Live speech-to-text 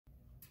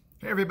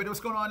Hey everybody, what's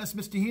going on? It's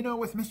Mr. Hino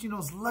with Mr.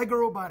 Hino's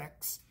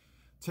LEGORobotics.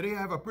 Today I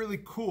have a really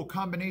cool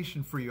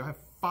combination for you. I have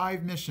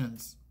 5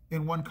 missions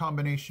in one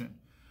combination.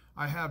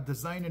 I have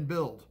design and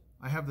build.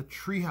 I have the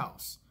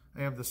treehouse.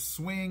 I have the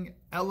swing,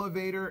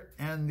 elevator,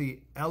 and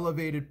the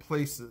elevated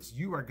places.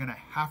 You are gonna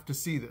have to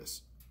see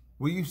this.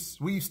 Will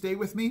you stay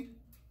with me?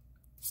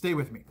 Stay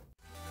with me.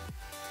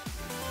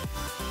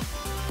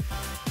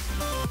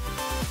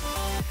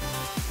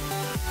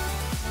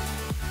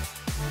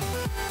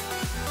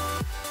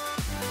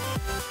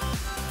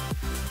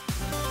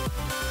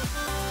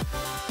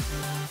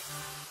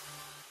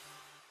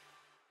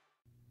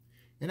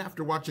 And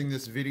after watching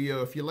this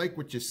video, if you like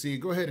what you see,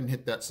 go ahead and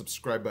hit that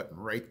subscribe button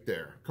right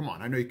there. Come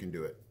on, I know you can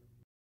do it.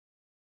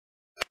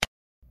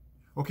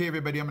 Okay,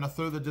 everybody, I'm going to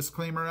throw the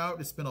disclaimer out.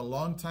 It's been a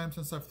long time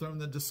since I've thrown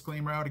the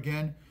disclaimer out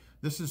again.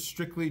 This is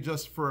strictly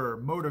just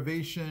for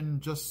motivation,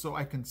 just so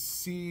I can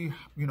see,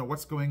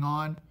 what's going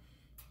on.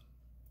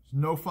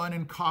 There's no fun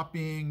in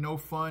copying, no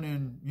fun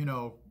in,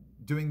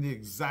 doing the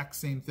exact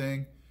same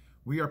thing.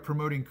 We are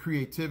promoting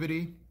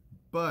creativity,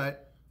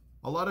 but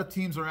a lot of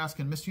teams are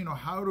asking, Mr.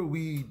 How do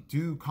we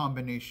do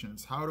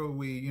combinations? How do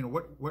we,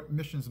 what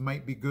missions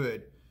might be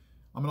good?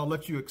 I'm going to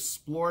let you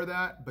explore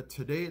that, but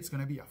today it's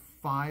going to be a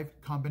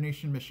 5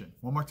 combination mission.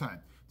 One more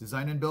time.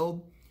 Design and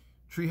build,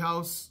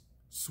 treehouse,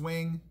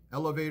 swing,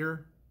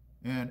 elevator,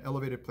 and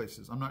elevated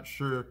places. I'm not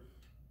sure.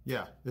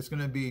 Yeah, it's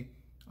going to be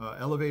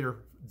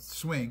elevator,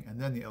 swing, and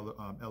then the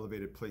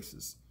elevated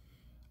places.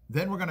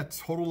 Then we're going to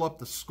total up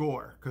the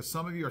score, because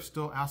some of you are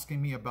still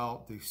asking me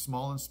about the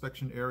small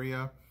inspection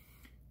area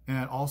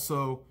and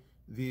also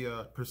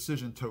the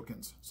precision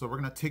tokens. So we're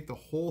going to take the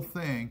whole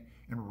thing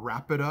and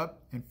wrap it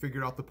up and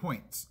figure out the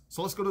points.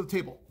 So let's go to the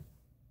table.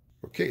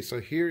 Okay,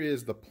 so here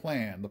is the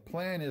plan. The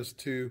plan is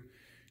to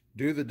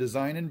do the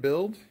design and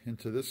build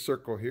into this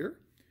circle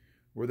here.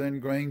 We're then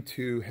going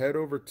to head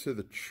over to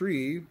the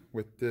tree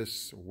with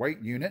this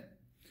white unit.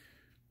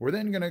 We're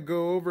then going to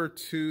go over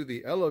to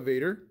the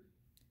elevator,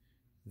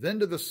 then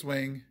to the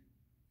swing,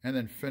 and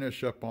then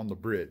finish up on the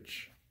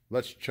bridge.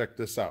 Let's check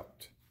this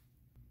out.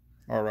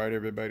 All right,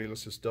 everybody,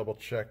 let's just double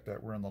check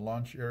that we're in the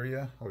launch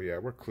area. Oh yeah,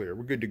 we're clear.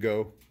 We're good to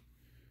go.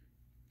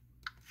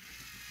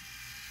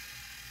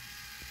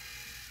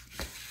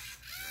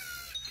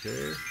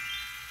 Okay,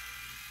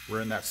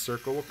 we're in that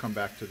circle. We'll come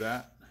back to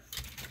that.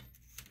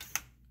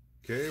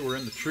 Okay, we're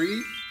in the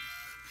tree.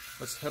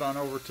 Let's head on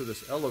over to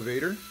this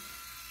elevator.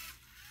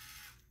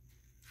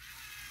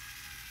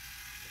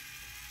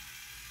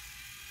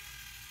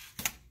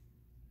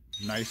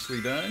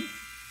 Nicely done.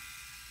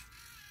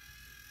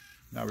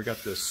 Now we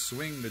got this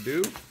swing to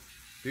do.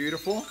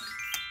 Beautiful.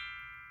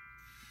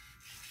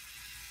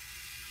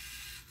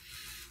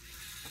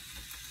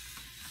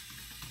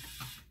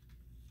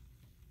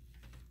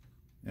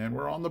 And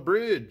we're on the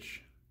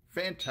bridge.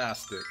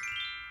 Fantastic.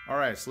 All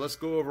right, so let's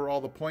go over all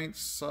the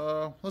points.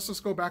 Let's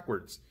just go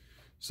backwards.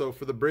 So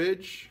for the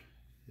bridge,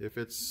 if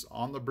it's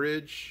on the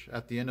bridge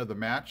at the end of the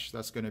match,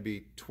 that's going to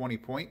be 20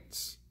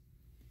 points.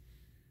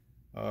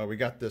 We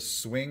got this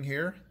swing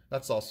here.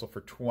 That's also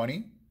for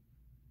 20.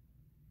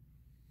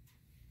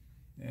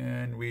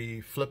 And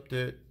we flipped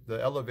the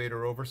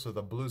elevator over, so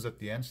the blue's at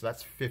the end, so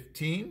that's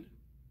 15.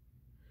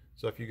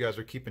 So if you guys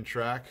are keeping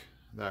track,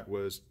 that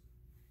was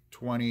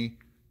 20,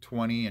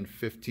 20, and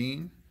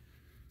 15.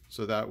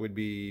 So that would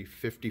be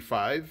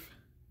 55.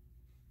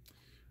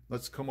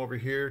 Let's come over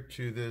here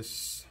to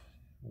this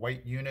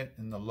white unit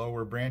in the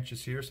lower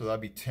branches here, so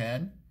that'd be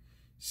 10,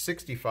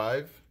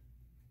 65.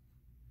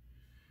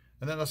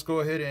 And then let's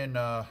go ahead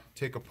and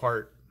take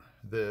apart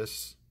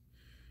this.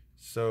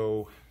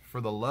 So for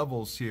the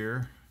levels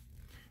here,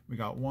 we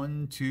got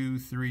 1, 2,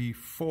 3,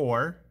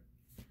 4.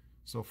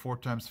 So 4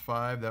 times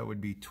 5, that would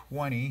be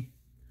 20.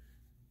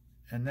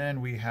 And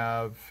then we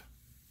have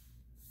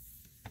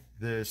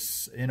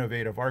this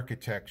innovative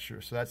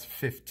architecture, so that's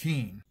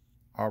 15.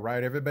 All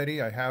right,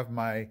 everybody, I have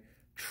my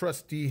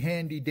trusty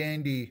handy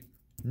dandy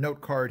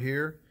note card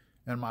here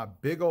and my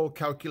big old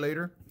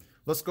calculator.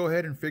 Let's go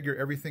ahead and figure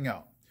everything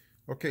out.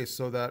 Okay,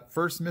 so that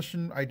first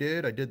mission I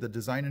did the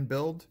design and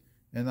build,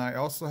 and I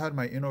also had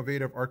my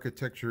innovative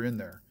architecture in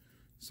there.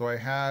 So I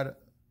had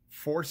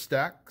 4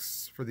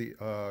 stacks for the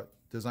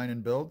design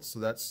and build, so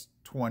that's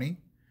 20.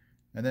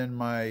 And then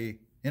my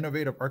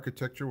innovative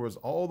architecture was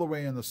all the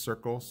way in the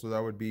circle, so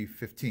that would be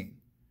 15.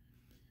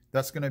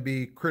 That's going to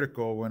be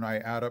critical when I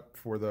add up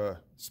for the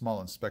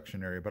small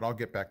inspection area, but I'll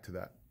get back to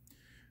that.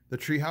 The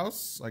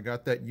treehouse, I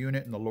got that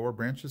unit in the lower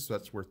branches, so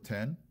that's worth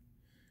 10.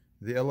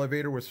 The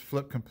elevator was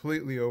flipped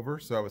completely over,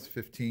 so that was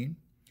 15.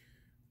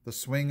 The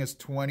swing is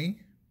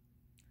 20.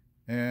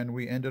 And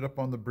we ended up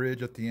on the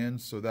bridge at the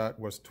end, so that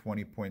was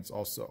 20 points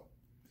also.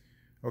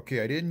 Okay,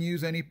 I didn't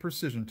use any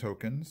precision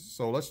tokens,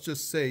 so let's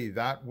just say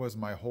that was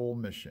my whole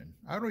mission.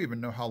 I don't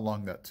even know how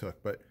long that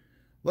took, but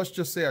let's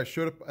just say I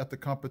showed up at the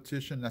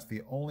competition. That's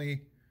the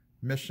only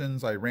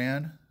missions I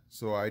ran,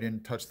 so I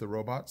didn't touch the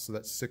robots, so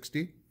that's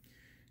 60.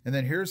 And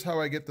then here's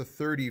how I get the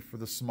 30 for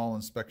the small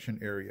inspection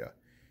area.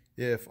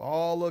 If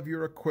all of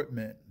your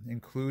equipment,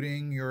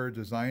 including your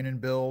design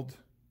and build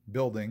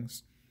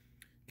buildings,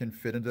 can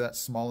fit into that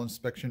small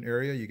inspection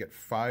area. You get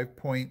 5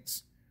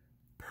 points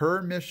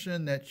per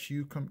mission that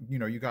you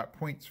got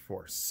points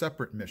for,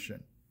 separate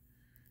mission.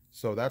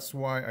 So that's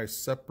why I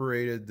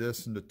separated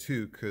this into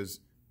two,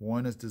 because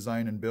one is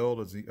design and build,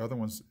 as the other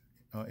one's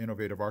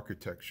innovative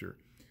architecture.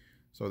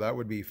 So that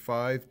would be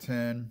 5,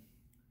 10,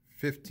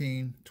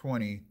 15,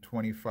 20,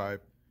 25,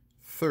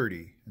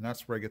 30, and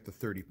that's where I get the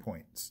 30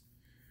 points.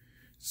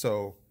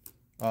 So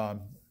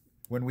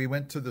when we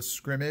went to the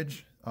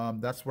scrimmage,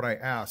 that's what I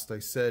asked. I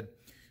said,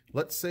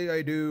 let's say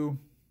I do,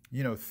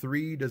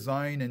 3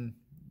 design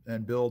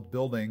and build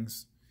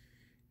buildings,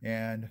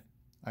 and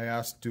I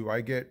asked, do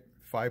I get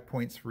 5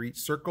 points for each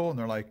circle? And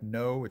they're like,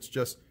 no, it's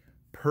just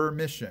per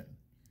mission.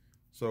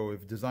 So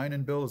if design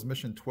and build is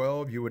mission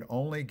 12, you would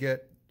only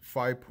get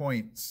 5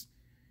 points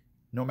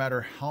no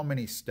matter how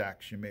many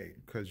stacks you made,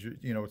 because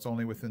it's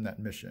only within that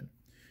mission.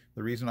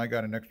 The reason I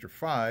got an extra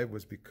 5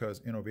 was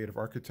because innovative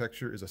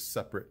architecture is a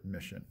separate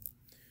mission.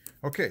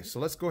 Okay, so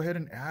let's go ahead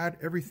and add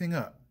everything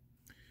up.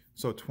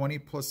 So 20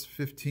 plus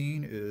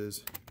 15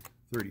 is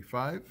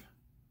 35.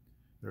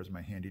 There's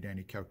my handy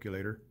dandy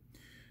calculator.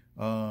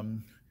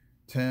 10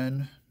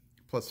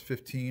 plus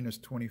 15 is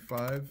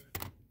 25.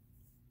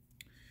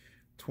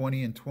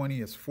 20 and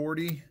 20 is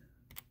 40.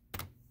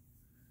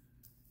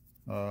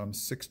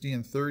 60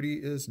 and 30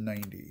 is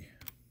 90.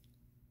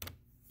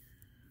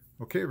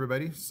 Okay,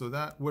 everybody, so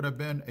that would have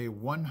been a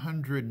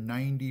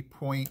 190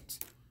 point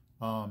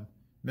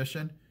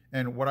mission.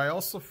 And what I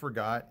also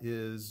forgot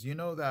is,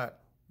 that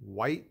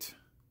white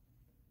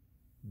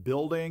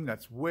building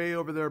that's way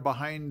over there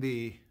behind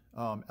the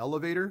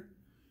elevator,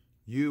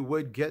 you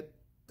would get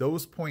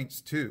those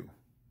points too.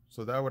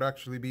 So that would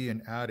actually be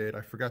an added,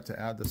 I forgot to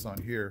add this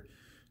on here,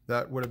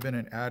 that would have been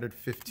an added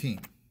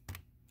 15.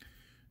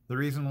 The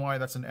reason why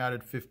that's an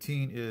added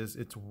 15 is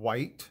it's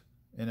white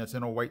and it's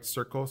in a white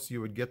circle, so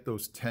you would get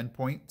those 10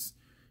 points.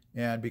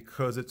 And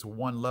because it's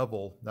one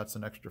level, that's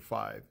an extra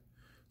 5.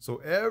 So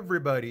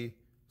everybody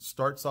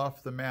starts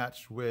off the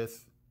match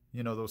with,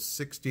 those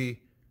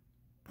 60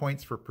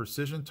 points for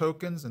precision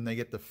tokens, and they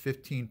get the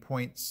 15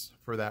 points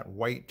for that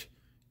white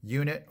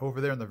unit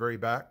over there in the very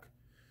back.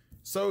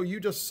 So you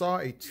just saw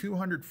a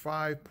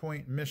 205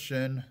 point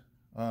mission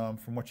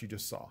from what you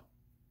just saw.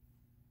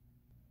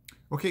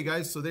 Okay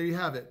guys, so there you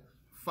have it,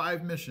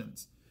 5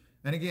 missions.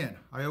 And again,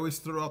 I always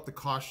throw out the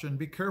caution,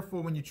 be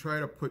careful when you try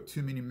to put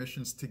too many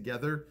missions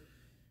together,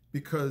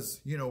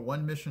 because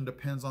one mission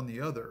depends on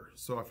the other.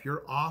 So if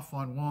you're off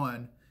on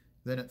one,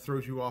 then it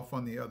throws you off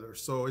on the other.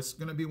 So it's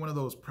going to be one of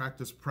those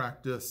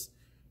practice.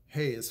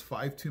 Hey, is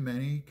 5 too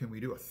many? Can we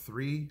do a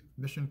 3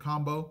 mission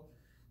combo?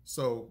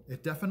 So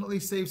it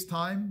definitely saves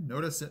time.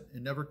 Notice it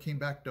never came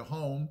back to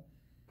home,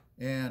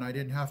 and I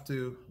didn't have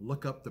to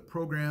look up the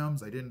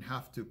programs. I didn't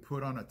have to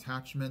put on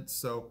attachments.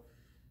 So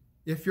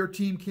if your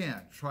team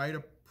can, try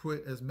to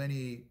put as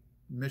many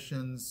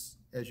missions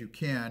as you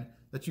can,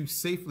 that you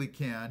safely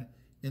can,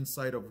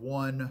 inside of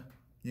one,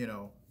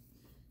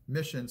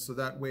 mission, so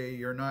that way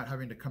you're not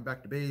having to come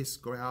back to base,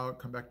 go out,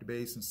 come back to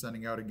base, and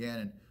sending out again,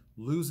 and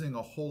losing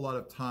a whole lot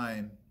of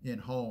time in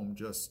home.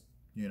 Just,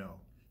 you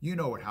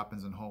know what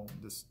happens in home.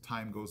 This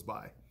time goes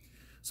by.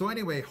 So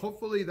anyway,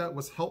 hopefully that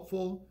was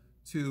helpful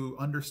to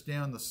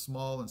understand the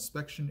small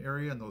inspection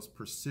area and those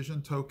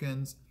precision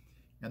tokens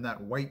and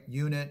that white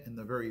unit in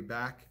the very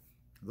back.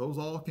 Those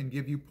all can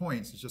give you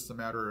points. It's just a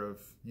matter of,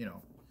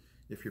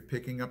 if you're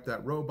picking up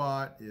that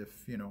robot,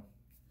 if,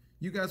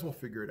 you guys will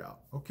figure it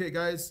out. Okay,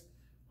 guys,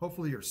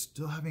 hopefully you're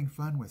still having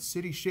fun with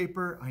City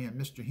Shaper. I am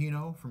Mr.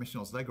 Hino from Mr.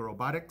 Hino's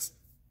LEGORobotics.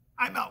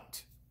 I'm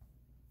out.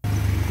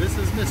 This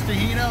is Mr.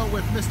 Hino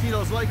with Mr.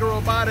 Hino's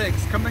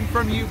LEGORobotics, coming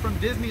from you from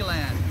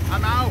Disneyland.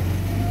 I'm out.